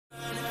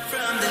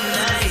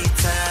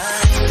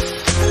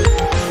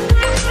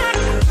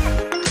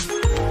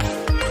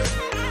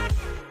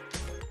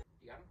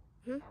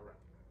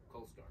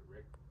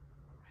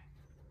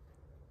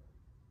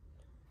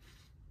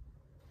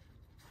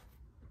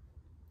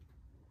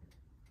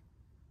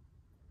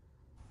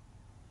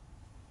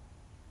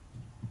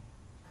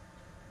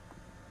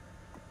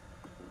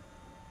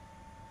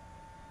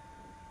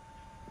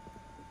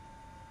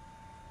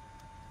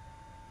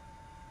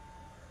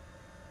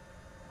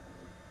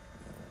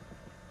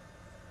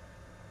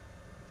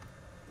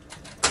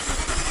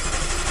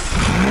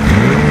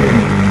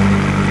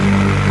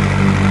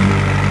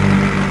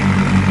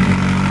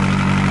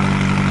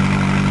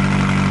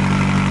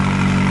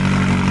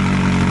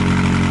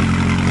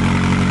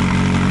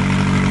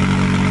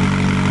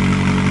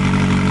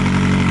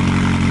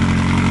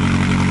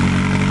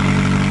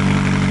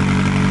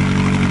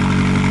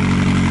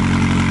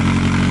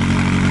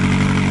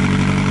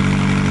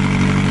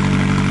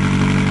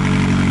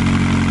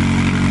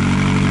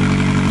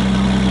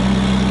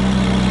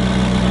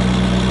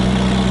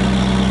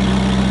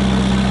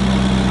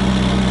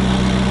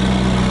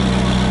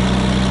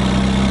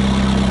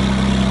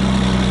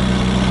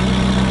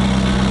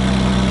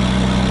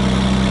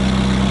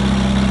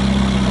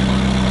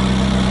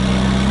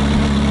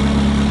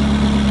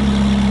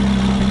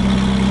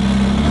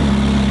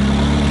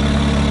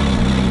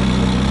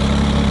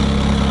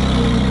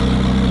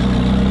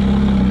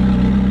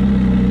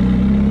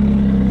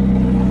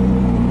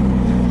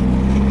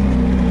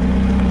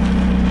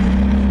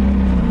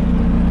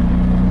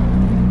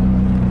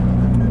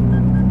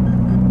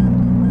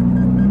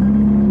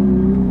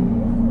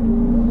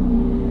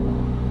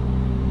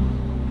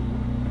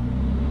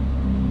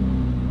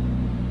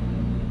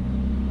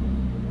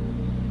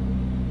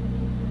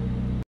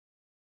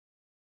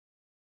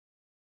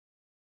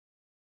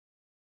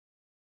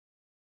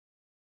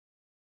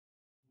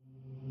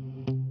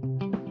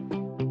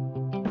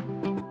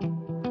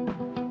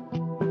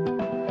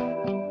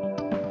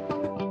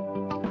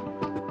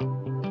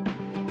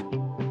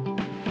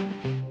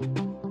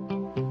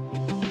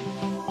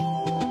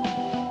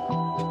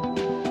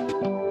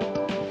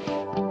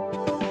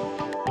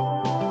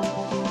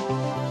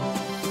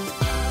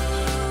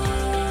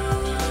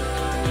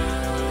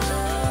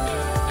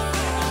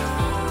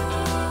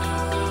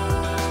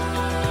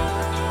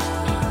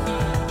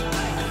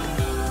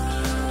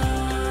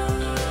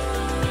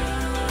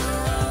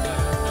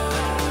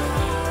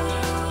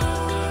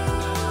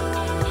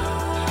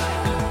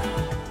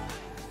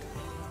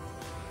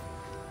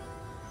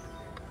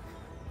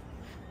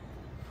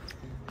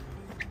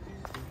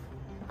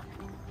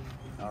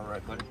All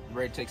right, buddy. You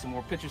ready to take some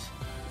more pictures?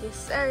 Yes,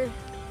 sir.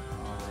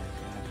 All right,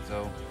 man.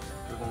 So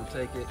we're gonna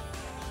take it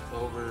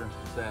over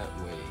that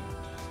way.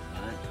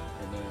 All right,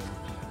 and then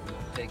we're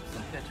gonna take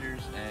some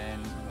pictures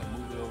and we're gonna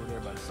move it over there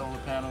by the solar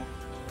panel.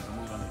 We're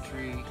gonna move on the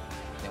tree.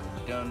 Then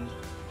we're done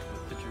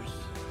with pictures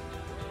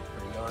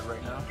for the yard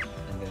right now,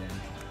 and then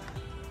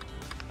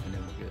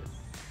we're good.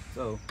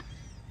 So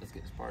let's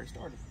get this party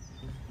started.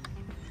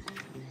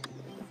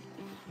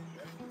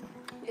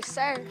 Yes,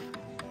 sir.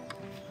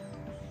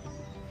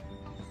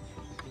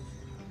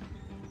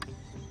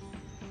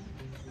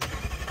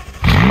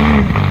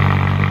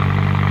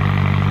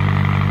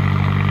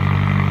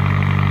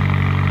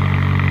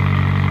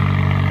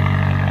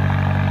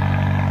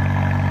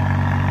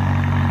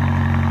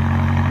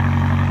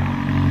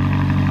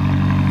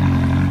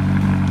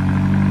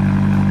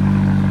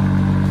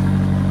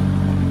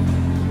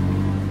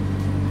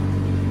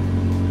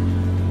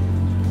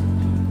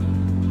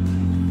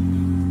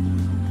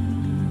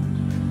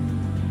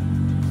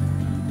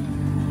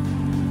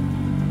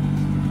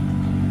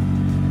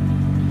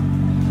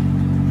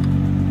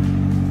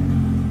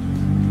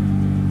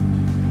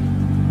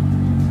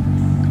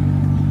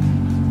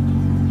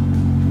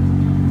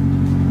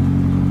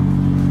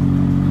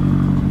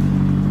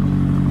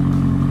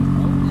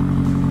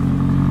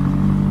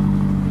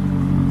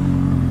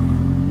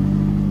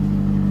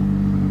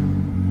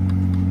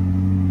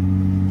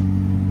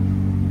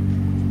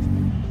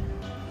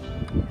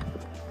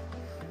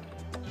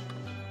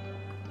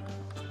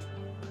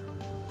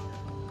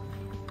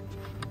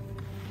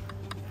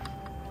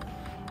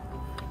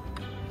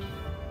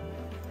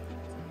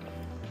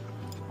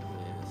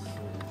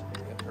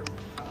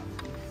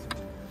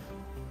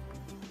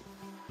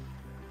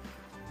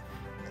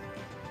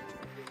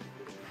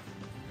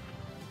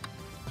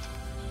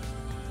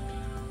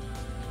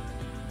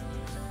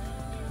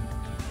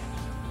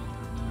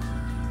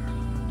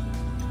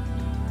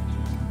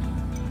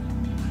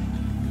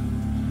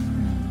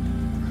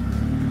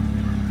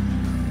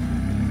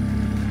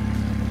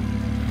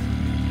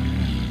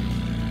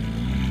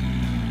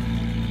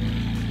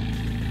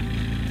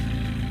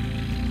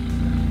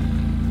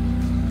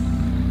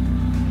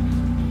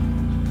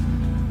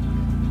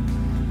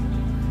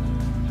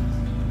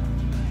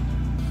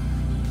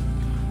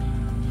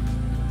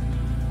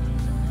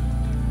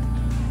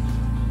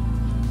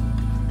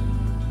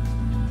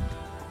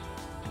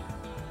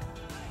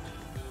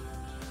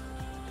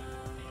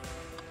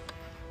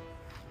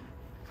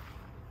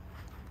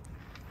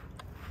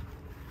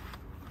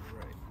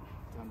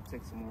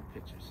 Take some more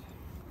pictures.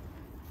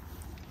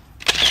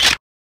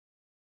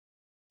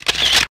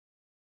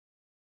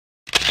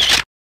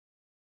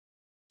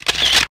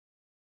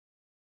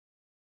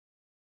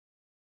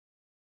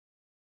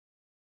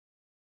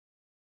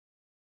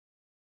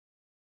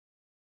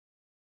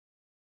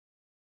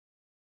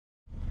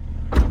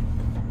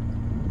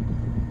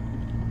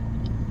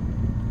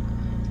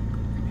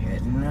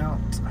 Heading out.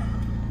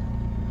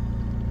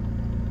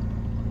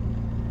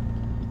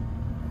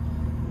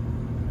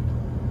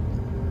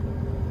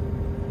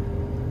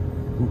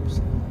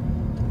 Oops.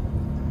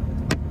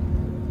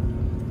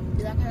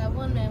 You like how that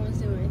one man was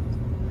doing?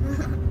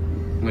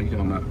 What are you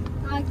talking about?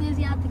 I like this.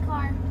 Get out the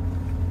car.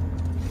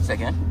 Say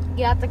again?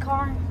 Get out the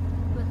car.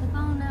 Put the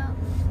phone out.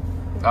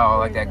 Oh,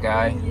 like that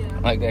guy? Yeah.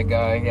 Like that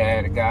guy?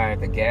 Yeah, the guy at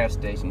the gas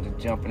station just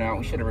jumping out.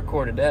 We should have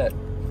recorded that.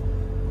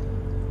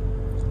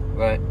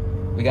 But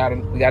we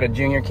got a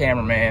junior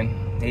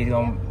cameraman. He's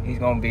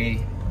gonna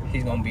be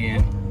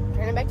in.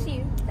 Turn it back to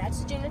you.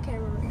 That's the junior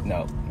cameraman.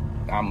 No,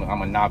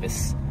 I'm a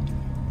novice.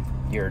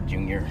 You're a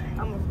junior.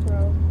 I'm a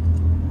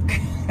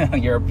pro.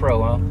 You're a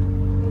pro, huh?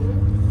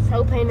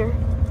 Pro painter.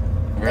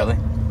 Really?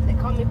 They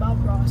call me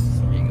Bob Ross.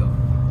 There you go.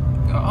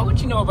 Oh, what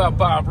you know about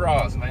Bob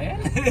Ross, man?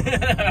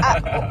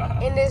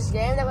 In this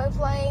game that we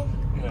play,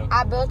 Yeah.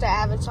 I built an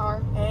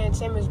avatar, and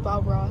his name is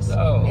Bob Ross.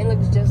 Oh. It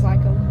looks just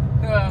like him.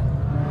 Yeah.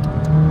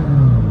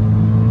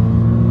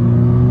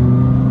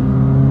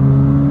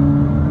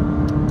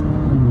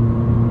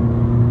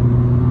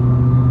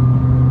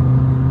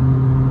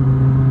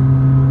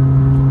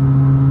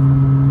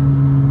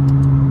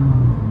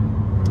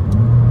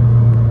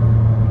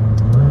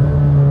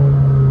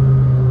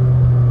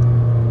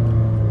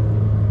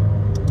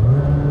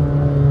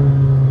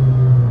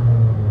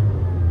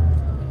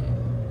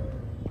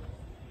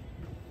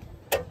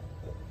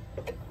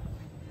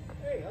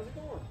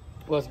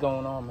 What's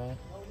going on, man?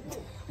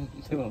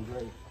 Doing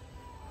great.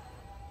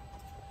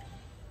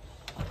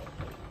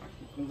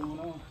 What's going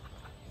on?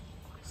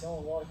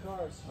 Selling a lot of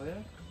cars. Oh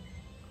yeah?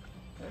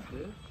 That's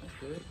good. That's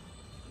good.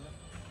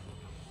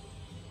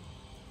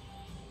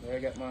 Yeah, I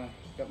got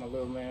my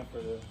little man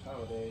for the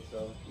holiday,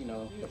 so you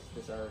know,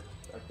 it's our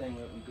thing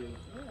that we do.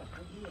 Yeah,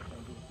 we do that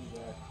thing,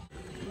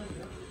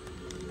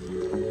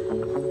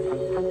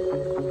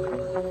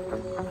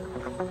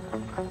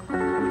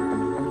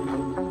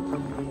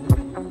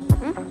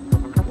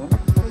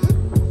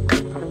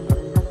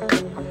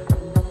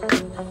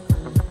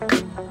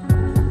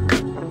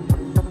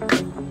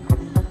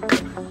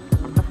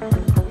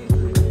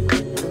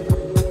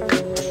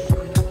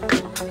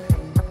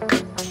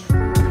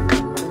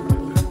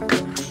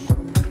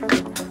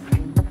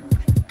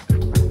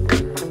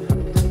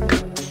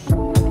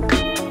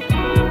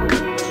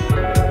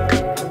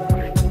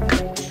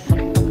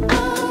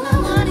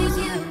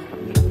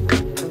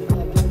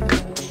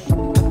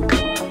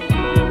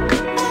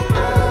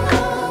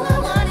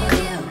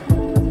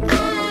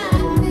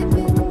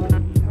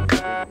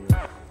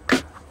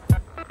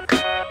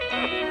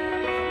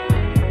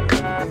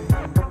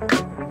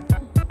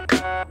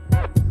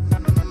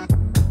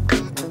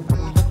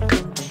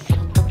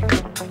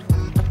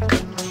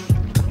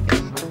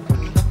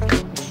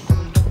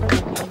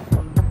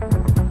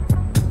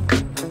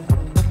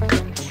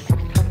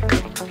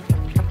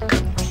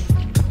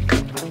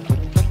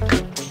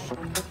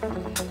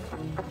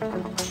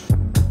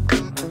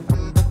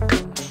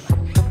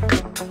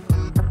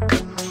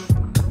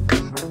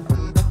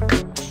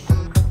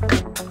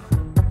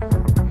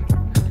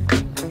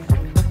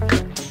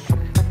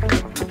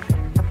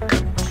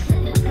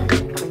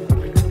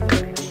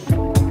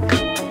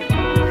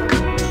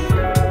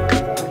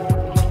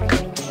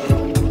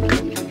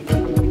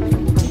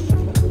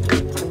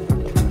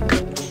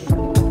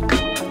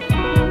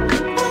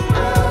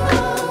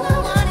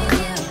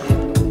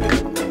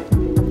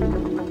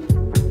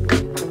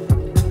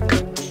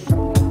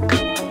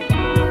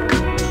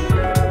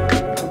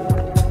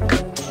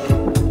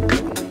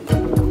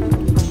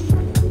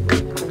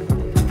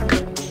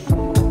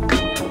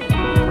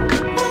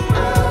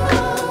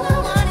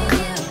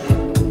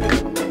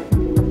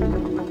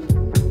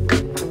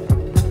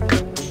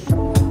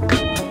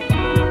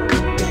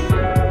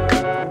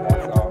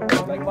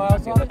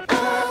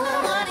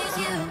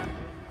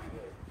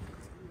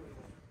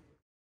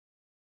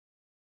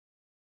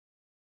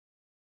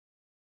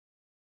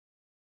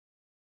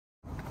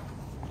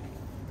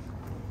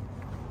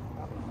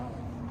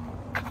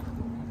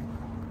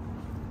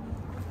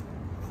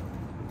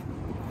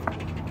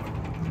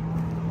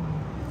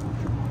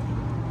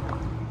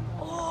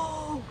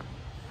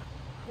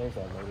 There's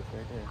our Lotus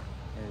right there.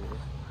 There it is.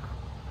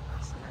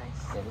 That's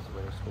nice. Yeah, this is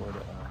where they store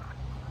the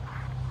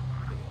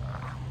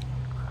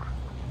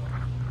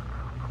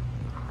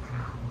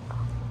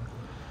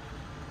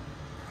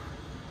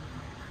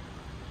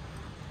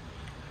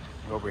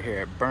over here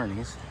at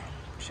Burnyzz,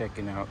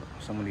 checking out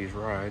some of these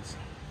rides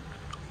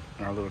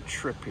on our little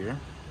trip here.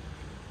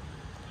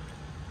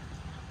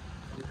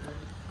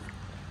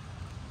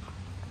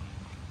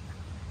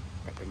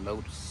 Got the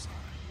Lotus.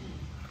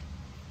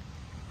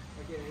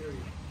 I can't hear you.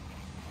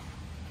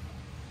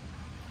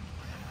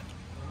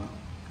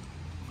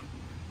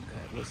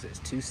 What's this?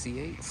 2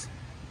 C8s?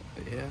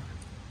 Yeah.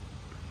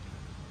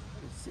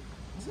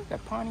 Is it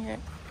that Pontiac?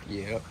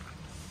 Yep.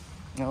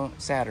 No,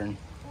 Saturn.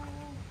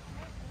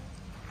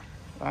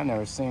 I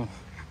never seen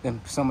them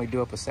somebody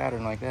do up a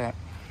Saturn like that.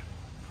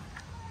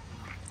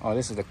 Oh,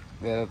 this is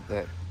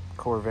that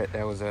Corvette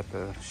that was at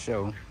the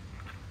show.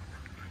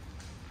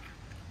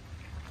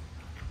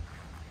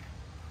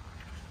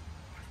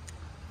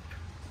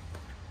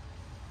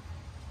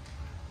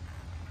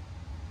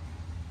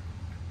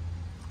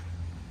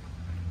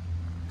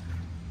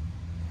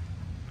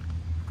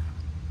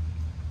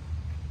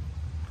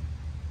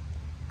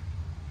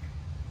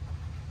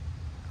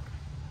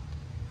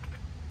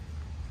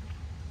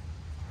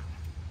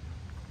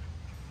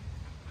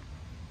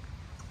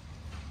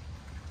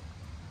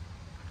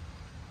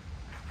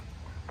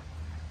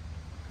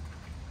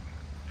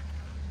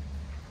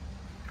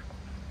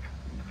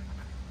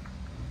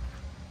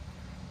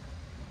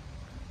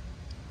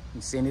 You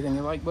see anything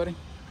you like, buddy?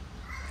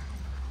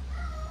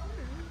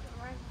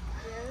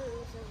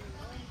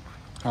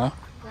 Huh?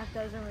 Left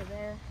those over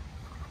there.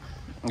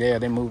 Yeah,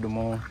 they moved them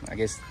on. I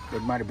guess they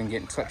might have been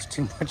getting touched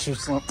too much or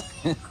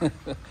something.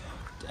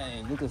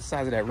 Dang, look at the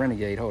size of that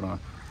Renegade. Hold on.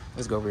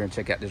 Let's go over here and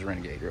check out this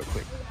Renegade real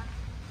quick.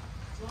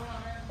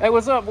 Hey,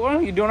 what's up, boy?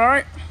 You doing all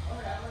right?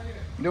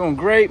 Doing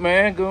great,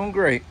 man. Doing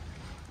great.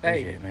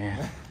 Hey,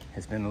 man.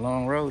 It's been a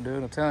long road,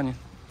 dude. I'm telling you.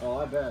 Oh,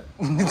 I bet.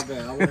 I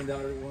bet. I went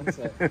down it one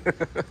sec.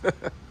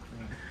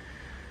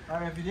 All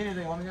right, if you need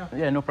anything, let me know.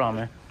 Yeah, no problem,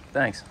 man.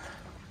 Thanks.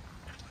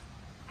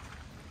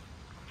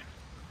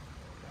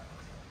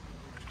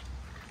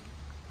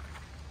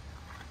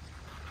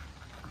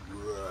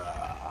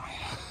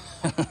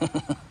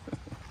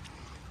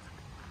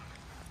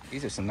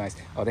 These are some nice.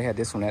 Oh, they had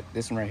this one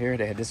right here.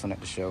 They had this one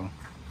at the show.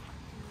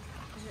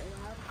 Is it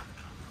loud?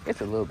 It's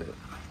a little bit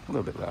loud.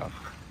 Louder than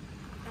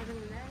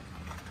that?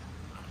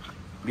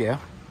 Yeah,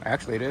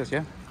 actually it is.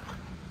 Yeah.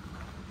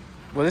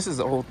 Well, this is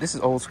old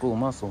school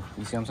muscle.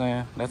 You see what I'm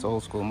saying? That's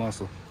old school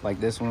muscle.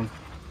 Like this one.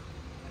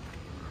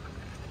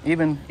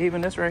 Even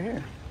this right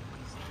here.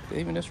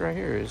 Even this right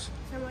here is.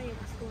 Somebody at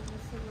the school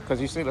has similar. Because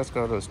you see, let's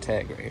go to this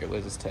tag right here. What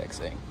does this tag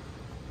say?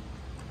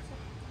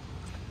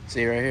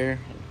 See right here?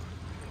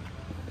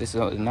 This is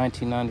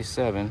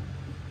 1997.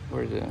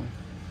 Where's the?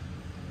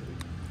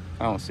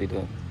 I don't see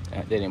they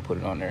didn't put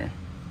it on there.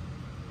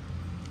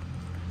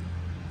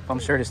 I'm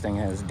sure this thing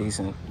has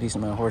decent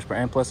amount of horsepower,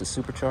 and plus it's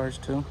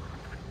supercharged too.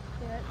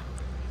 Yeah.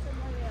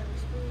 Somebody at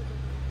a school has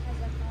a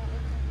car that looks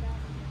like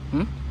that.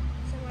 Hmm?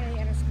 Somebody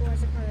at a school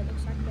has a car that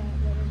looks like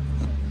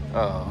that.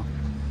 Oh.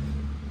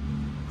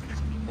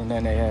 And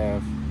then they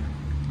have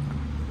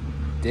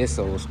this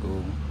old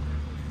school.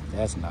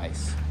 That's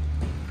nice.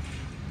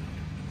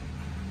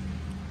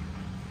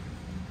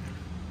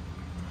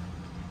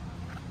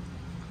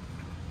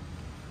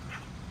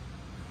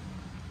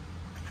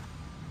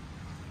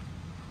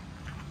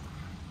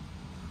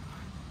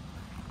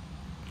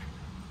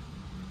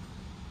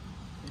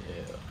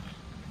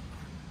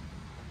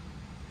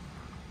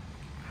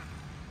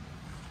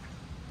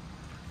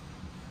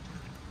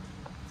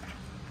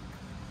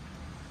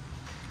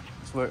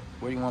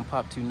 Where do you want to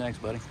pop to next,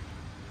 buddy?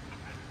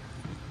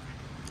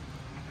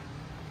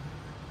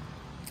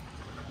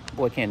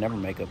 Boy can't never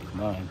make up his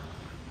mind.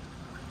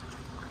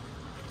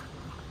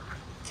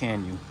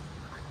 Can you?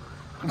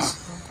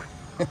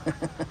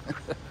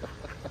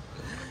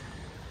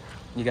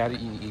 You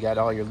got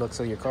all your looks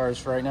of your cars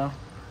for right now?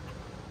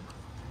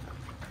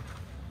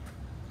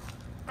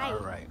 Hi. All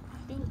right.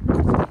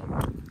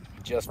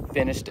 Just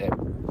finished at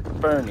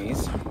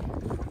Burnyzz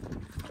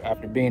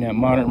after being at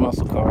Modern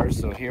Muscle Cars,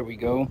 so here we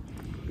go.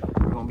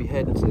 We're gonna be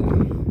heading to.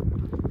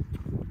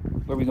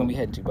 Where are we gonna be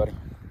heading to, buddy?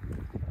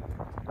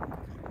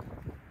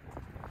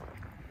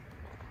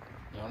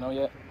 You don't know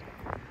yet?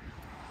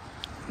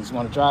 You just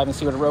want to drive and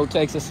see where the road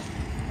takes us?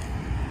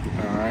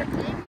 All right.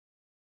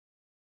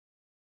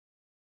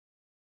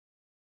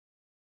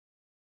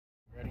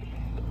 Ready?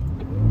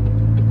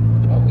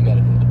 Oh, we got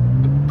it.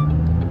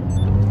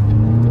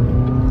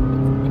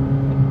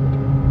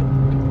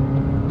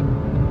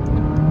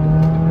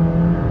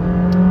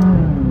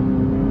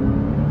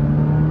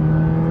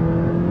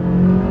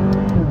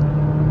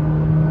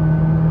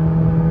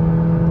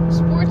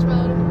 Sports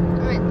mode. I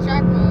mean,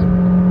 track mode.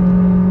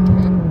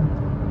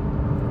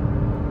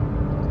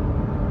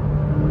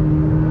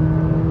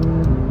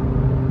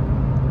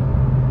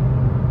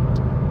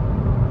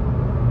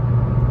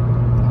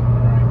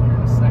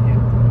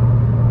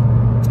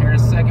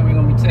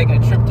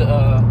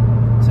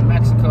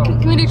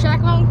 we do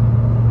track mode?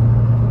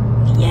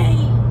 Yay!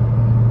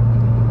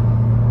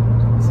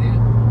 See it?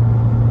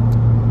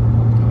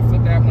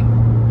 Flip that one.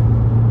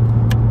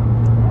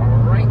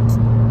 All right.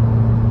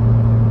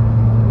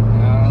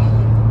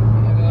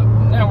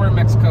 Now we're in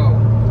Mexico.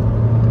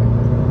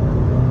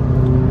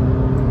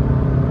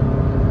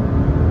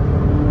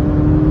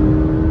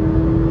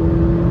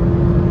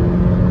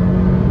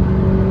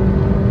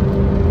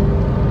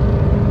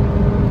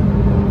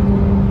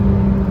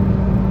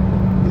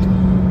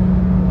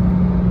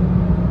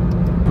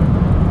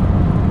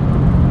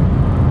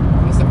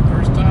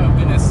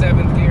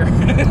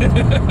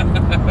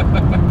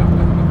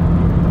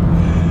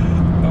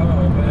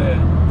 Oh man.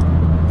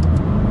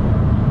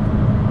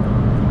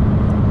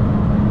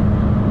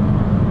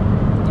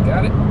 You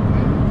got it?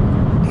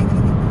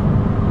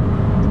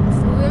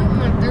 We went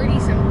 130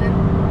 something.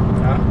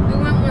 Huh? We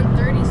went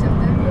 130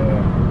 something.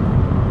 Yeah.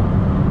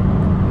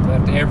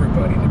 Left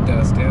everybody in the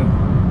dust, yeah.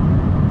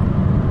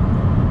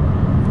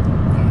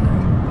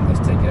 Alright,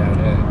 let's take it out of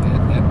that.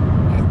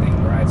 That thing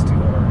rides too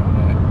hard on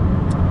that.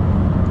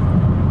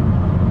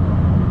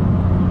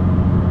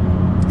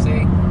 See?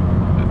 You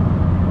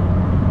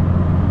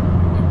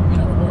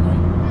know what,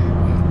 right?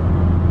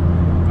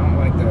 I don't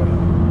like the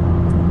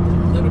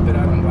little bit I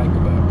don't like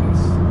about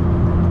this.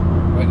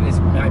 But this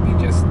might be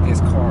just this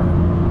car.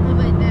 What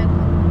about that?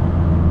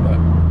 But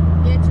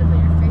You had to put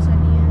your face on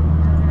the end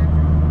or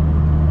whatever.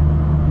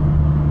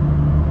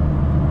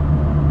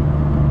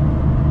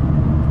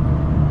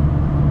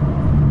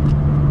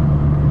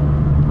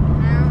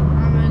 Now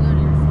I'm gonna go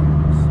to your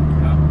photos.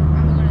 Huh?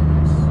 I'm gonna go to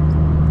this.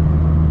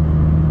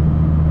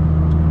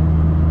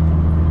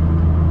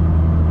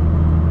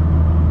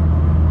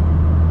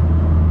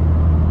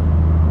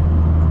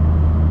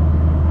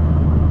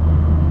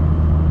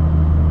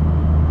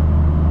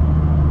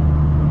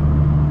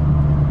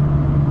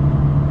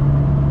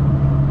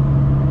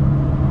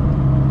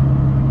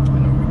 I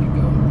know where to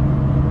go.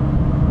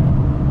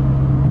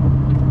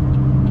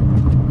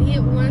 We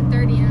hit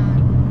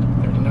 139.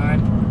 39?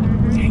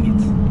 Dang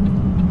it.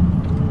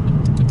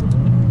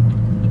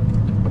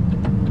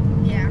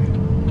 Yeah.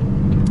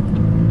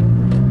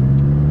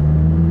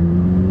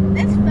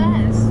 That's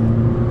fast.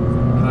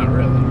 Not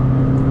really.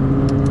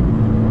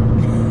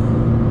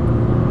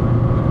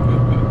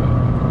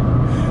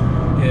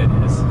 Yeah, it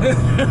is.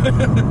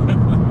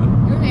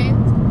 Okay.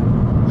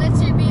 Let's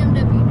your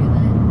BMW do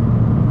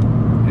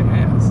It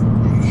has. that.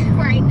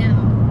 Right now.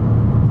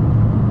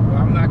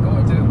 Well, I'm not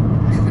going to.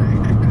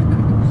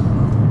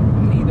 I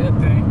need that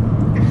thing.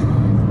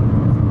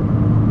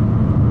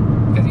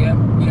 Because you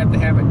have to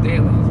have it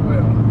daily.